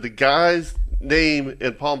 and he said the guy's name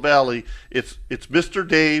in Palm Valley it's Mr.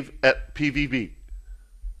 Dave at PVB.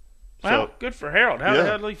 Well, good for Harold. How the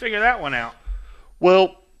hell did he figure that one out?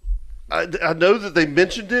 Well, I know that they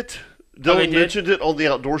mentioned it. Dylan mentioned it on the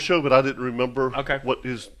outdoor show, but I didn't remember what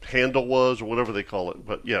his handle was or whatever they call it.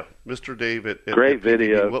 But yeah, Mr. Dave at great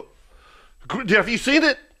video. Well, have you seen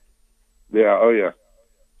it? Yeah. Oh yeah.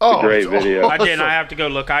 Oh, great video. I did. I have to go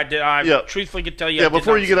look. I did. I truthfully could tell you. Yeah,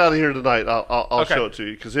 before you get out of here tonight, I'll show it to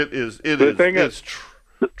you because it's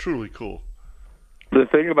truly cool. The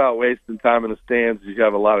thing about wasting time in the stands is you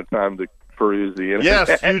have a lot of time to peruse the internet.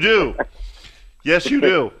 Yes, you do. Yes, you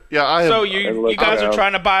do. Yeah, I have. So you guys are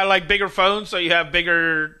trying to buy like bigger phones so you have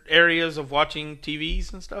bigger areas of watching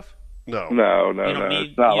TVs and stuff? No. You don't need,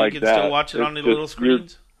 it's not you like can that. still watch it on the little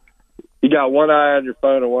screens? You got one eye on your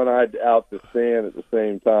phone and one eye out the stand at the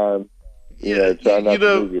same time. Try not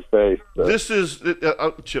to move your face. So. This is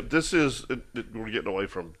Chip. We're getting away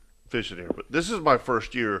from fishing here, but this is my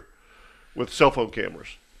first year with cell phone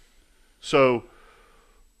cameras. So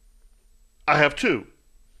I have two,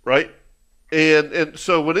 right? And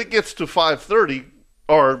so when it gets to 5:30,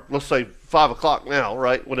 or let's say 5 o'clock now,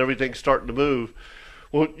 right, when everything's starting to move,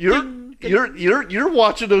 well, you're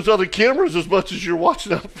watching those other cameras as much as you're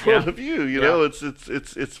watching out in front of you. You know,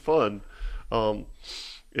 it's fun. And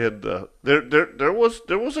there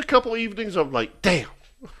was a couple evenings I'm like, damn,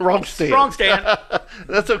 wrong stand. Wrong stand.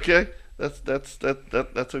 That's okay. That's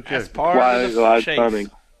okay. That's part of the chase.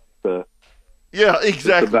 Yeah,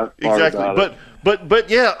 exactly. But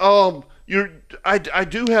yeah, I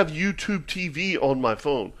do have YouTube TV on my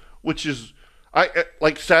phone, which is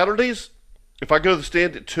like Saturdays. If I go to the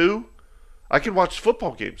stand at 2, I can watch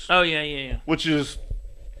football games. Oh yeah. Which is,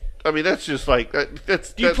 I mean, that's just like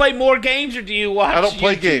that's. Do you play more games or do you watch? I don't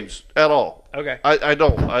play games at all. Okay. I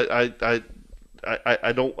don't.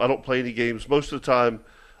 I don't play any games. Most of the time,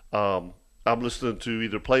 I'm listening to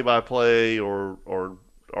either play-by-play or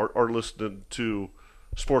listening to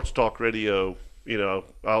sports talk radio. You know,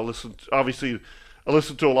 I listen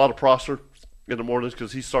to a lot of Prosser in the mornings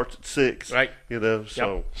because he starts at 6. Right. You know,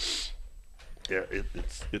 so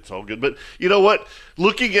it's all good. But you know what?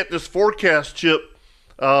 Looking at this forecast, Chip,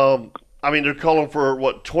 I mean, they're calling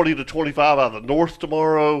for, 20 to 25 out of the north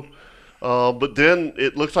tomorrow. But then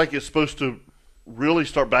it looks like it's supposed to really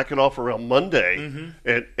start backing off around Monday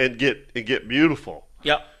and get beautiful.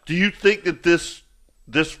 Yep. Do you think that this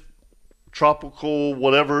tropical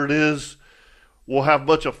whatever it is will have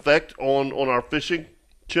much effect on our fishing,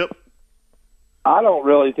 Chip? I don't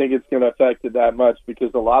really think it's going to affect it that much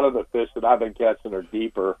because a lot of the fish that I've been catching are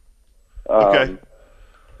deeper. Okay.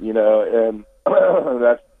 You know, and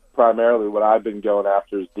that's primarily what I've been going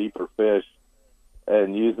after is deeper fish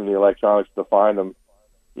and using the electronics to find them.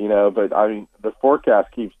 You know, but I mean, the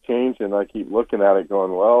forecast keeps changing. I keep looking at it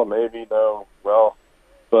going, well, maybe, no, well.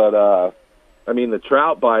 But, I mean, the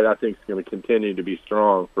trout bite, I think, is going to continue to be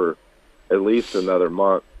strong for at least another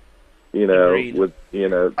month. You know, Agreed.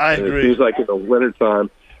 I agree. It seems like in the wintertime.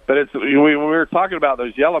 But it's we were talking about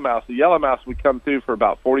those yellowmouths. The yellowmouths would come through for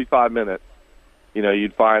about 45 minutes. You know,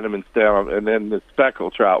 you'd find them and stay on them, and then the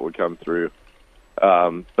speckled trout would come through.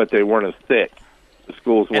 But they weren't as thick. The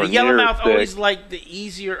schools weren't and the yellowmouth thick. always like the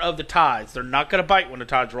easier of the tides. They're not going to bite when the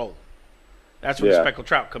tides roll. That's when the speckled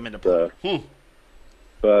trout come into play.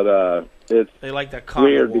 But it's They like that calm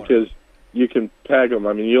weird water. because you can peg them.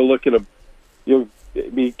 I mean, you'll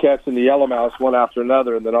be catching the yellowmouths one after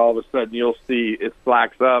another, and then all of a sudden you'll see it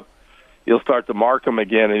slacks up. You'll start to mark them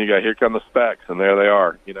again, and you go, here come the specks, and there they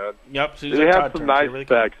are. You know, Yep. As soon as they that have tide some turns, nice here they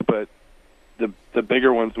come. specks, but the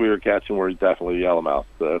bigger ones we were catching were definitely yellowmouths.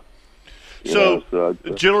 So,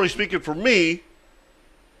 Generally speaking, for me,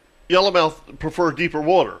 yellowmouth prefer deeper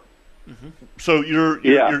water. So you're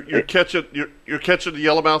catching the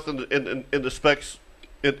yellowmouth in the specks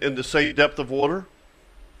in the same depth of water.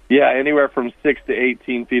 yeah, anywhere from 6 to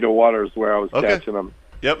 18 feet of water is where I was Okay. catching them.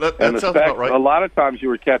 Yep, that And the sounds specks, about right. a lot of times you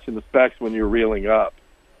were catching the specks when you were reeling up.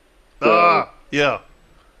 Yeah.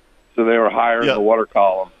 So they were higher Yeah. in the water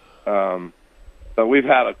column. But we've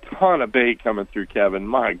had a ton of bait coming through, Kevin.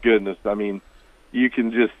 My goodness. I mean, you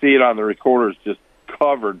can just see it on the recorders just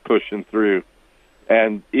covered pushing through.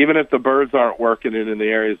 And even if the birds aren't working it in the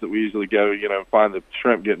areas that we usually go, you know, find the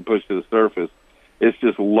shrimp getting pushed to the surface, it's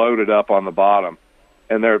just loaded up on the bottom.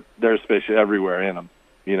 And there's fish everywhere in them,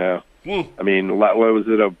 you know. I mean, what was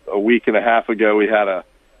it, a week and a half ago, we had a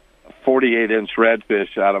 48-inch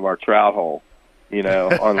redfish out of our trout hole, you know,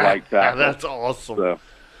 on Lake Tackle. That's awesome. So,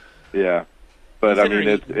 yeah. But, I mean,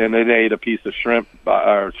 it ate a piece of shrimp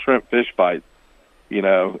fish bite, you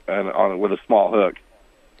know, and with a small hook.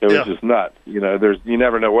 It was just nuts. You know, you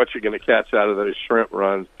never know what you're going to catch out of those shrimp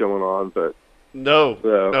runs going on. But Nope.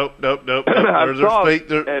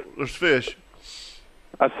 There's fish.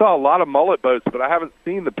 I saw a lot of mullet boats, but I haven't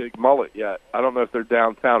seen the big mullet yet. I don't know if they're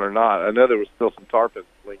downtown or not. I know there was still some tarpon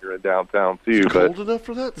lingering downtown too. It's cold enough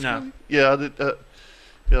for that? No. Scotty? Yeah.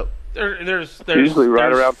 Yep. There's usually right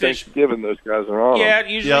there's around fish. Thanksgiving, those guys are on Yeah,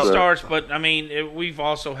 them. it usually Yeah. starts, but I mean, we've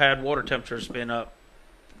also had water temperatures been up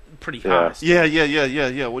pretty high.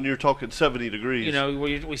 Yeah. When you're talking 70 degrees. You know,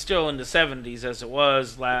 we still in the 70s as it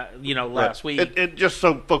was last week. And just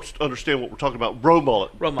so folks understand what we're talking about, roe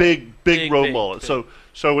mullet, Roe mullet. big roe Big, mullet. big.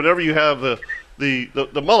 So whenever you have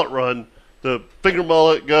the mullet run, the finger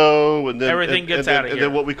mullet go, and then Everything gets out of and here.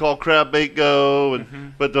 then what we call crab bait go,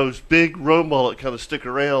 and but those big roe mullet kind of stick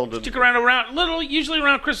around. And, Stick around usually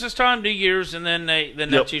around Christmas time, New Year's, and then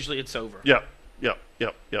that's usually it's over. Yep.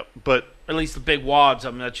 But At least the big wads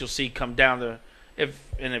of them that you'll see come down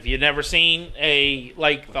if you've never seen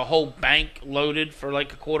the whole bank loaded for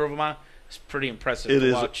like a quarter of a mile, it's pretty impressive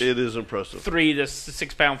to watch. It is impressive. 3 to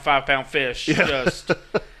 6 pound, 5 pound fish, just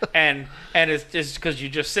and it's just because you're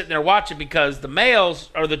just sitting there watching because the males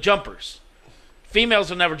are the jumpers. Females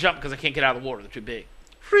will never jump because they can't get out of the water; they're too big.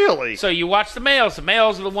 Really? So you watch the males. The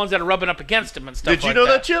males are the ones that are rubbing up against them and stuff. Did you know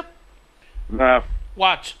that, Chip? No.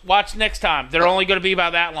 Watch next time. They're only going to be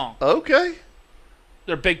about that long. Okay.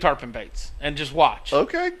 They're big tarpon baits, and just watch.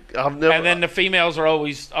 Okay. I've never. And then the females are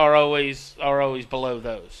always below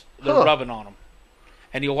those. They're rubbing on them,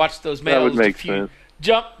 and you'll watch those That would males make sense.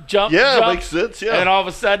 jump. Yeah, it jump, makes sense, yeah. And then all of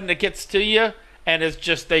a sudden it gets to you, and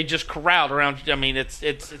they just corralled around you. I mean, it's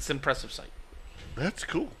an impressive sight. That's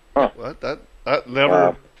cool. Huh. Well, that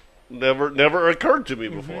never occurred to me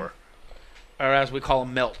before. Or as we call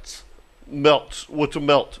them, melts. Melts. What's a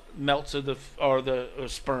melt? Melts are the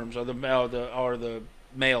sperms, or the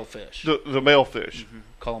male fish. The male fish.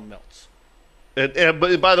 Call them melts. And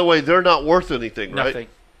by the way, they're not worth anything, right? Nothing.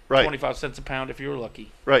 Right. 25 cents a pound if you were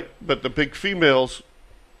lucky. Right. But the big females.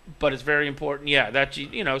 But it's very important, that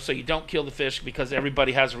so you don't kill the fish because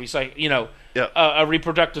everybody has Yeah. a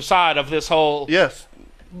reproductive side of this whole Yes.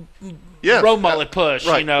 roe mullet push,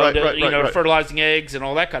 Right, right. fertilizing eggs and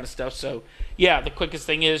all that kind of stuff. So, the quickest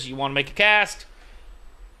thing is you want to make a cast,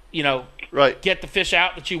 Right. get the fish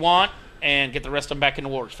out that you want and get the rest of them back in the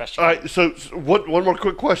water as fast as you All can. right, so one more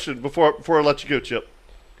quick question before I let you go, Chip.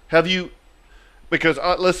 Have you? Because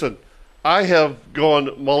listen, I have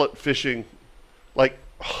gone mullet fishing like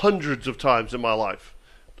hundreds of times in my life.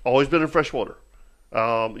 Always been in freshwater.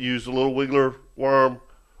 Used a little wiggler worm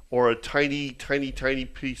or a tiny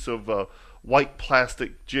piece of white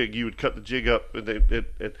plastic jig. You would cut the jig up,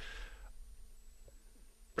 and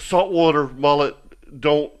saltwater mullet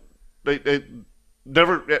don't. They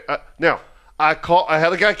never. Now I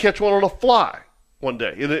had a guy catch one on a fly one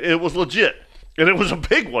day, and it was legit, and it was a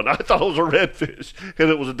big one. I thought it was a redfish, and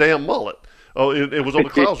it was a damn mullet. Oh, it was on the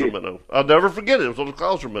Clouser minnow. I'll never forget it. It was on the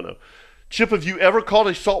Clouser minnow. Chip, have you ever caught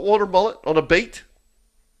a saltwater mullet on a bait?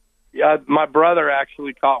 Yeah, my brother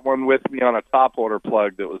actually caught one with me on a topwater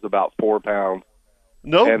plug that was about 4 pounds.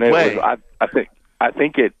 No and way. I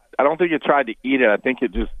don't think it tried to eat it. I think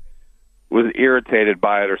it just was irritated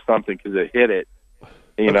by it or something because it hit it,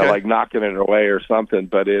 like knocking it away or something.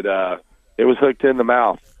 But it was hooked in the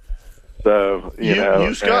mouth. So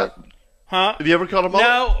you Scott. Huh? Have you ever caught a mullet?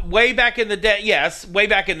 No, way back in the day. Yes, way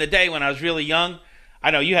back in the day when I was really young.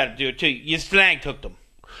 I know you had to do it too. You snag hooked them.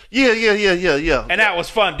 Yeah. And that was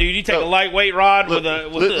fun, dude. You take a lightweight rod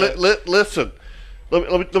Listen,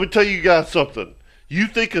 let me tell you guys something. You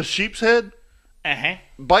think a sheep's head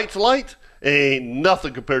bites light? Ain't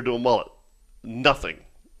nothing compared to a mullet. Nothing.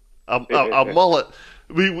 A mullet.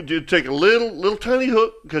 We would take a little tiny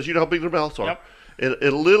hook because you know how big their mouths are, and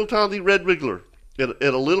a little tiny red wiggler, and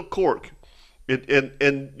a little cork,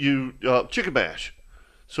 and you chicken mash.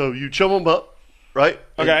 So you chum them up, right?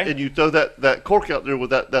 Okay. And you throw that cork out there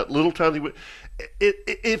with that little tiny.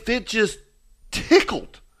 If it just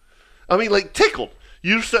tickled, tickled.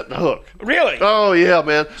 You're setting the hook. Really? Oh, yeah,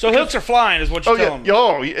 man. So hooks are flying is what you're telling me.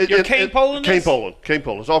 Oh, You're cane poling this? Cane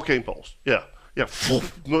poling. It's all cane poles. Yeah.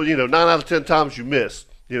 9 out of 10 times you miss.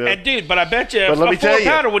 And dude, but I bet you, but let me tell you,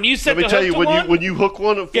 pounder, when you set the hook to one, when you hook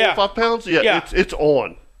one at 4 or 5 pounds, it's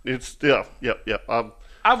on. It's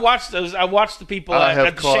I've watched those. I watched the people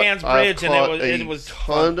at the Shands Bridge, and it was a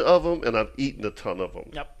ton of them, and I've eaten a ton of them.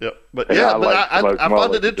 Yep. But I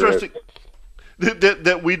find it interesting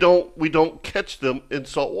that we don't catch them in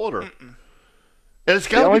salt water. And it's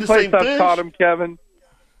got to be the same place fish. I caught them, Kevin,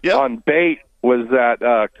 Yep. on bait was at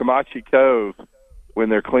Comanche Cove when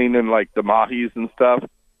they're cleaning like the mahis and stuff.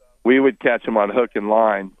 We would catch them on hook and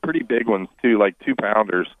line, pretty big ones too, like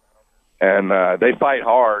 2-pounders. And they fight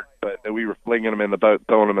hard, but we were flinging them in the boat,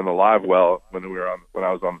 throwing them in the live well when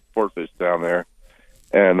I was on sport fish down there.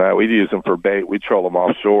 And we'd use them for bait. We'd troll them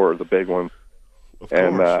offshore, the big ones.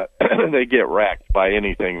 And they get wrecked by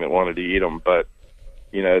anything that wanted to eat them. But,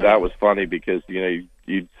 that was funny because,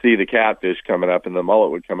 you'd see the catfish coming up and the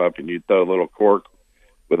mullet would come up and you'd throw a little cork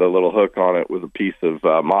with a little hook on it with a piece of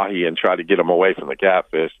mahi and try to get them away from the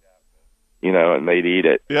catfish, and they'd eat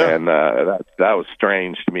it. Yeah. And that was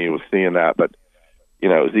strange to me was seeing that. But, it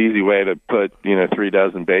was an easy way to put, 3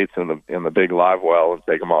 dozen baits in the big live well and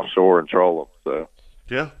take them offshore and troll them. So.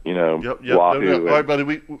 Yeah. Wahoo. All right,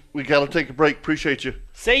 buddy. We got to take a break. Appreciate you.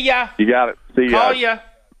 See ya. You got it. See ya. Call ya.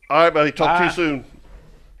 All right, buddy. Talk to you soon.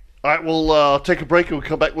 All right, we'll take a break and we'll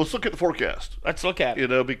come back. Let's look at the forecast. Let's look at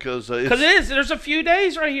it. Because it is. There's a few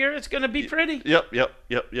days right here. It's going to be pretty. Yep.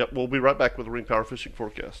 We'll be right back with the Ring Power Fishing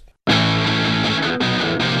forecast.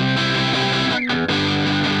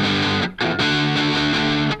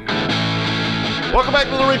 Welcome back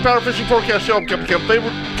to the Ring Power Fishing Forecast Show. I'm Captain Kevin Favor,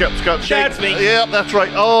 Captain Scott Shank. That's me. Yeah, that's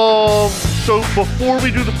right. So before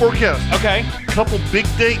we do the forecast, Okay. a couple big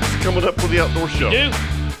dates coming up for the outdoor show. Do.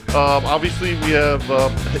 Obviously, we have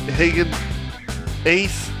Hagen,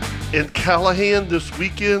 Ace, and Callahan this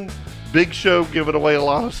weekend. Big show, giving away a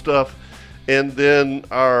lot of stuff. And then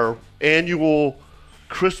our annual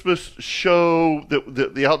Christmas show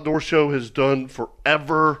that the outdoor show has done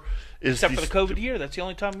forever. Except for the COVID year. That's the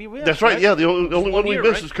only time you miss. That's right. Yeah, the only one we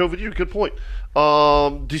missed right? is COVID year. Good point.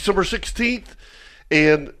 December 16th.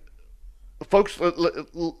 And, folks,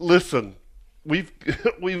 listen. We've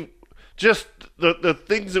just the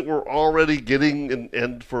things that we're already getting,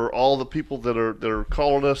 and for all the people that are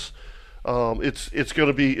calling us, it's going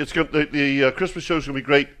to be the Christmas show is going to be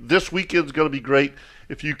great. This weekend's going to be great.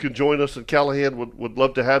 If you can join us, and Callahan would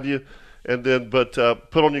love to have you. And then, but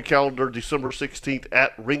put on your calendar December 16th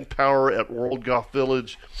at Ring Power at World Golf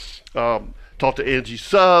Village. Talk to Angie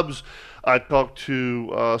Subs. I talked to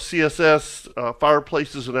CSS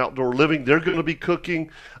Fireplaces and Outdoor Living. They're going to be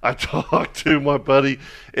cooking. I talked to my buddy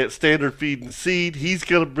at Standard Feed and Seed. He's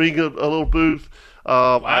going to bring a little booth.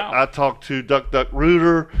 Wow. I talked to Duck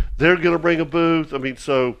Rooter. They're going to bring a booth.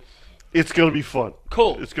 So it's going to be fun.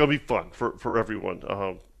 Cool. It's going to be fun for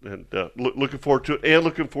everyone. And looking forward to it, and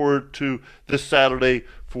looking forward to this Saturday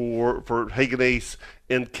for Hagen Ace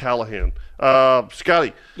in Callahan.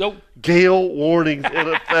 Scotty, gale warnings in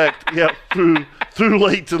effect through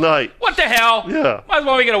late tonight. What the hell? Yeah. Might as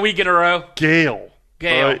well make it a week in a row. Gale.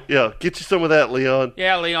 All right, yeah, get you some of that, Leon.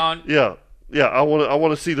 Yeah, Leon. Yeah, I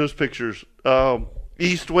want to see those pictures.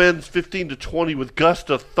 East winds 15 to 20 with gusts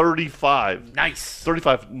of 35. Nice.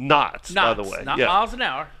 35 knots, by the way. Not miles an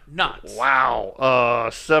hour. Knots. Wow.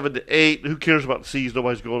 7 to 8. Who cares about the seas?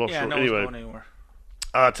 Nobody's going offshore. Yeah, no one's going anywhere.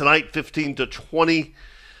 Tonight, 15 to 20.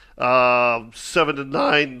 7 to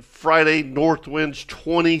 9. Friday, north winds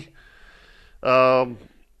 20.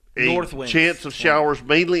 North winds. Chance of showers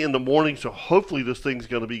mainly in the morning, so hopefully this thing's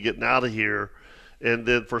going to be getting out of here. And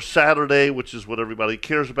then for Saturday, which is what everybody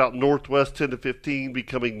cares about, northwest 10 to 15,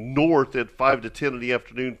 becoming north at 5 to 10 in the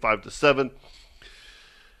afternoon, 5 to 7.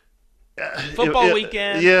 Football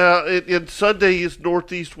weekend. Yeah, and Sunday is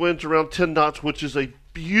northeast winds around 10 knots, which is a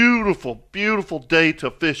beautiful, beautiful day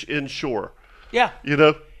to fish inshore. Yeah. You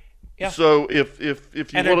know? Yeah. So if you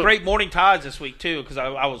and they're great morning tides this week, too, because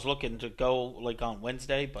I was looking to go like on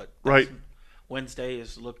Wednesday, but Wednesday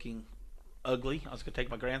is looking ugly. I was going to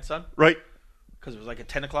take my grandson. Right. Because it was like at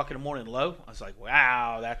 10 o'clock in the morning low. I was like,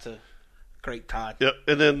 wow, that's a great tide. Yep.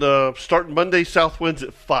 And then starting Monday, south winds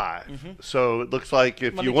at 5. Mm-hmm. So it looks like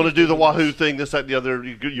if you want to do the Wahoo thing, this, that, and the other,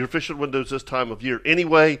 your fishing windows this time of year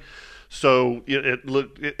anyway. So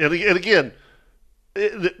and again,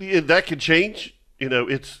 that can change. You know,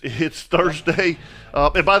 it's Thursday.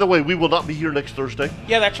 And by the way, we will not be here next Thursday.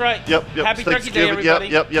 Yeah, that's right. Yep. Happy Turkey Day, everybody.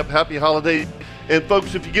 Yep. Happy holiday. And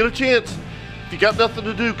folks, if you get a chance, if you got nothing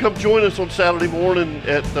to do, come join us on Saturday morning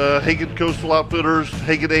at Hagen Coastal Outfitters,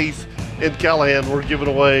 Hagen Ace, in Callahan. We're giving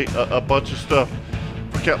away a bunch of stuff.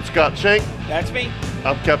 For Captain Scott Shank, that's me.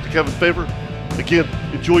 I'm Captain Kevin Favor. Again,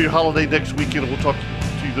 enjoy your holiday next weekend, and we'll talk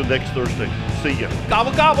to you the next Thursday. See ya.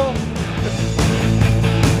 Gobble, gobble.